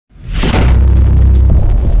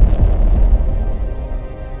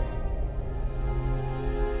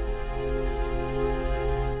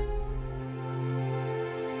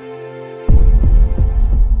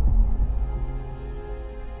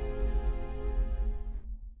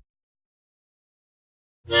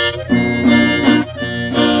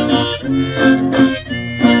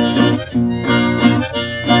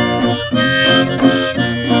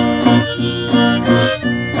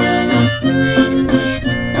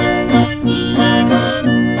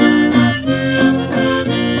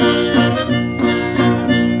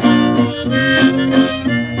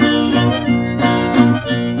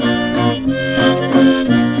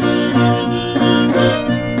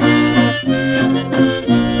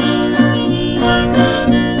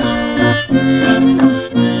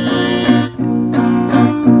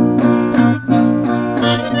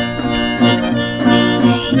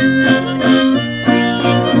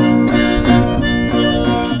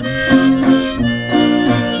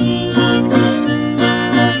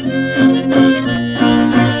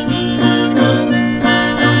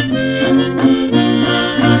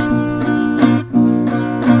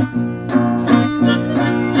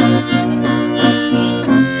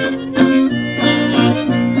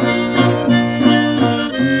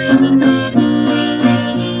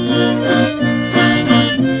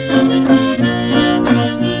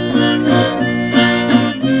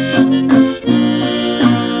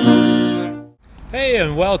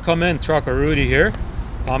And welcome in, Trucker Rudi here.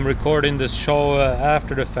 I'm recording this show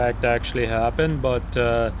after the fact actually happened, but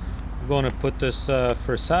I'm going to put this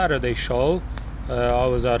for Saturday show. I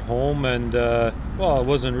was at home and well, I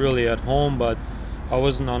wasn't really at home, but I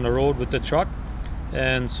wasn't on the road with the truck,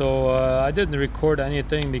 and so I didn't record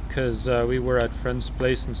anything because we were at friends'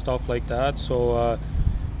 place and stuff like that. So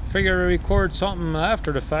figured I record something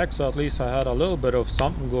after the fact, so at least I had a little bit of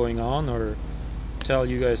something going on, or tell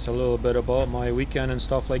you guys a little bit about my weekend and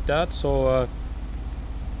stuff like that. So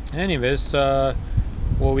anyways,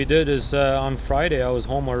 what we did is on Friday I was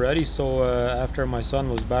home already, so after my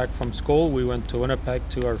son was back from school, we went to Winnipeg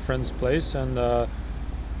to our friend's place, and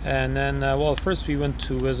then well, first we went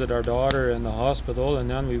to visit our daughter in the hospital,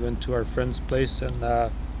 and then we went to our friend's place in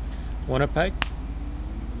Winnipeg,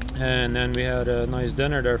 and then we had a nice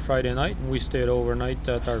dinner there Friday night, and we stayed overnight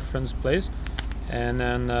at our friend's place. And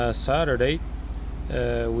then Saturday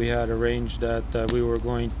we had arranged that we were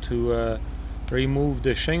going to remove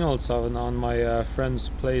the shingles on my friend's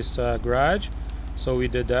place garage. So we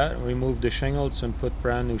did that, removed the shingles and put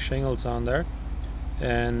brand new shingles on there,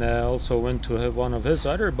 and also went to one of his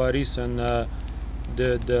other buddies and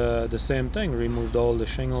did the same thing, removed all the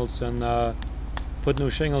shingles and put new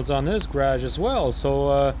shingles on his garage as well.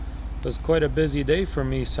 So it was quite a busy day for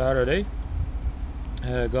me Saturday.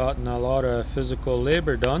 Gotten a lot of physical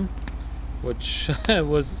labor done, which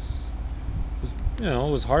was, you know,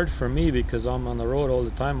 it was hard for me because I'm on the road all the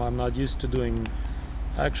time. I'm not used to doing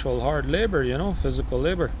actual hard labor, you know, physical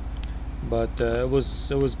labor. But it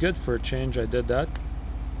was good for a change. I did that,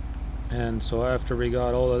 and so after we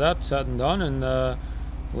got all of that said and done, and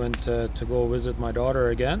went to go visit my daughter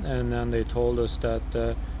again, and then they told us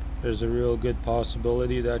that there's a real good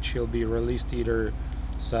possibility that she'll be released either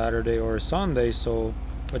Saturday or Sunday. So,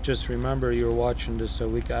 but just remember, you're watching this a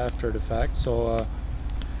week after the fact. So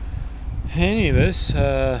anyways,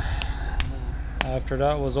 after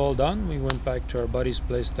that was all done, we went back to our buddy's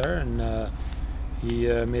place there, and he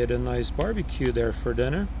made a nice barbecue there for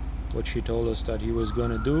dinner, which he told us that he was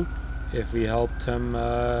going to do if we helped him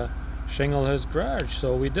shingle his garage.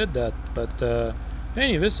 So we did that. But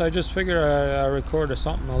anyways, I just figured I record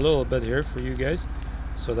something a little bit here for you guys,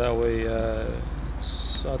 so that way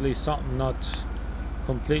it's at least something not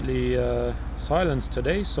completely silenced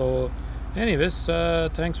today. So anyways,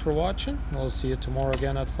 thanks for watching. We'll see you tomorrow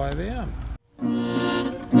again at 5 a.m.